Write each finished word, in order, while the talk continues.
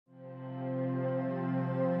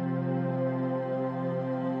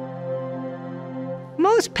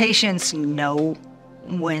Most patients know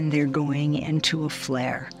when they're going into a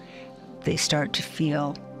flare. They start to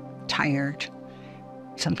feel tired.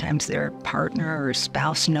 Sometimes their partner or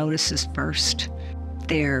spouse notices first.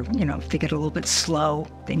 They're, if they get a little bit slow,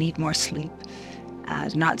 they need more sleep,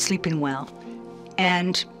 not sleeping well.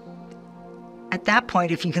 And at that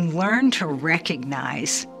point, if you can learn to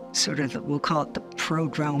recognize sort of we'll call it the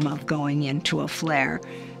prodrome of going into a flare,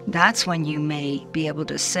 that's when you may be able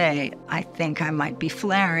to say, I think I might be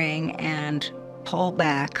flaring, and pull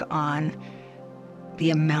back on the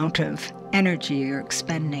amount of energy you're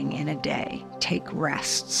expending in a day. Take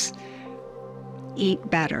rests, eat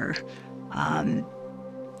better,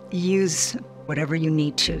 use whatever you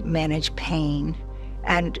need to manage pain.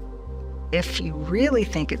 And if you really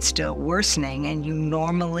think it's still worsening and you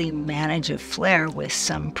normally manage a flare with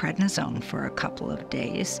some prednisone for a couple of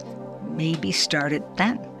days, maybe start it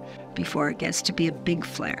then before it gets to be a big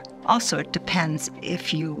flare. Also, it depends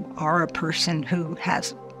if you are a person who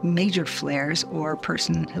has major flares or a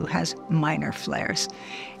person who has minor flares.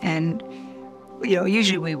 And,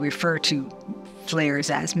 usually we refer to flares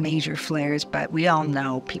as major flares, but we all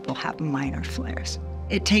know people have minor flares.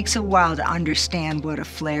 It takes a while to understand what a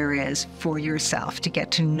flare is for yourself, to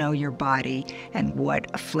get to know your body and what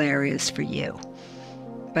a flare is for you.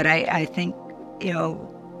 But I think,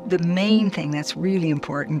 the main thing that's really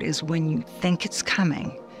important is when you think it's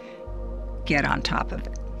coming, get on top of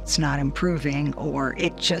it. It's not improving, or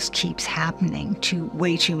it just keeps happening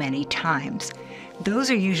way too many times. Those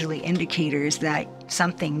are usually indicators that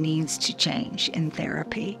something needs to change in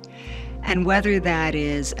therapy. And whether that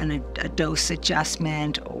is a dose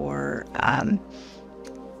adjustment or,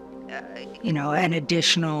 an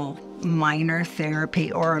additional minor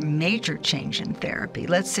therapy or a major change in therapy.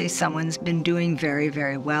 Let's say someone's been doing very,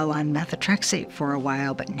 very well on methotrexate for a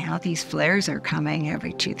while, but now these flares are coming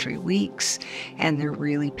every 2-3 weeks, and they're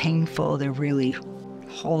really painful. They're really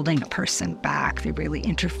holding a person back. They're really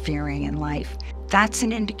interfering in life. That's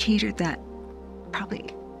an indicator that probably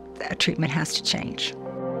that treatment has to change.